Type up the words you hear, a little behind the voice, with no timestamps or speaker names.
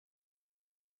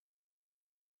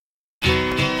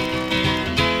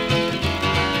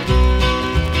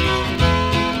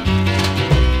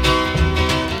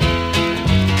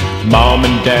Mom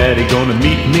and Daddy gonna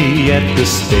meet me at the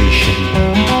station.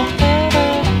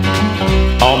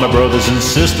 All my brothers and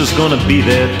sisters gonna be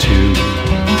there too.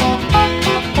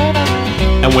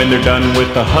 And when they're done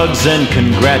with the hugs and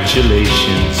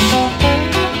congratulations,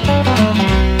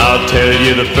 I'll tell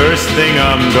you the first thing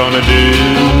I'm gonna do.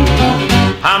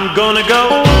 I'm gonna go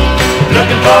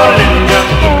looking for Linda,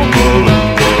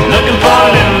 looking for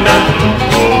Linda.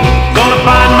 Gonna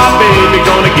find my baby,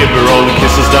 gonna give her all the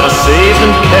kisses that I saved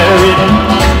and carried.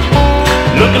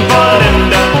 Looking for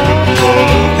Linda,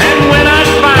 and when I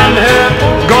find her,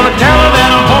 gonna tell her that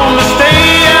I'm home to stay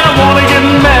and I wanna get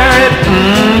married.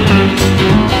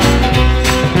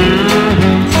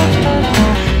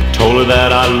 Told her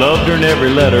that I loved her in every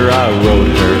letter I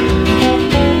wrote her,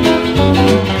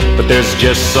 but there's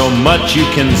just so much you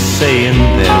can say in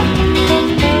them.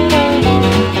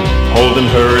 Holding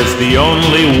her is the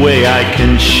only way I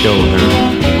can show her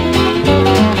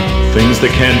things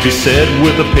that can't be said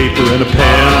with a paper and a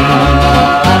pen.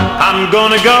 I'm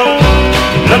gonna go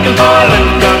looking for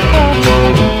Linda,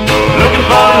 looking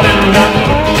for Linda.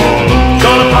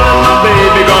 Gonna find my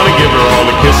baby, gonna give her all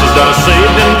the kisses that I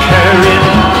saved and carried.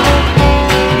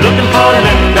 Looking for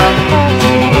Linda,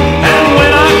 and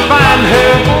when I find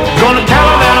her, gonna tell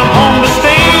her that I'm home to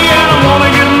stay and I wanna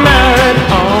get married.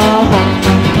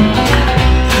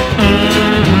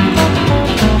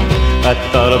 I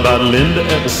thought about Linda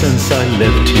ever since I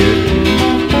left here,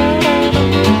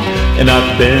 and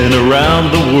I've been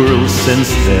around the world since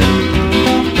then.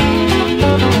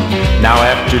 Now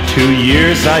after 2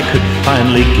 years I could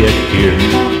finally get here.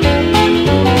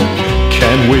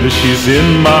 Can't wait till she's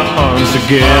in my arms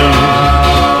again.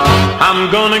 I'm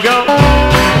gonna go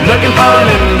looking for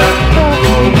Linda,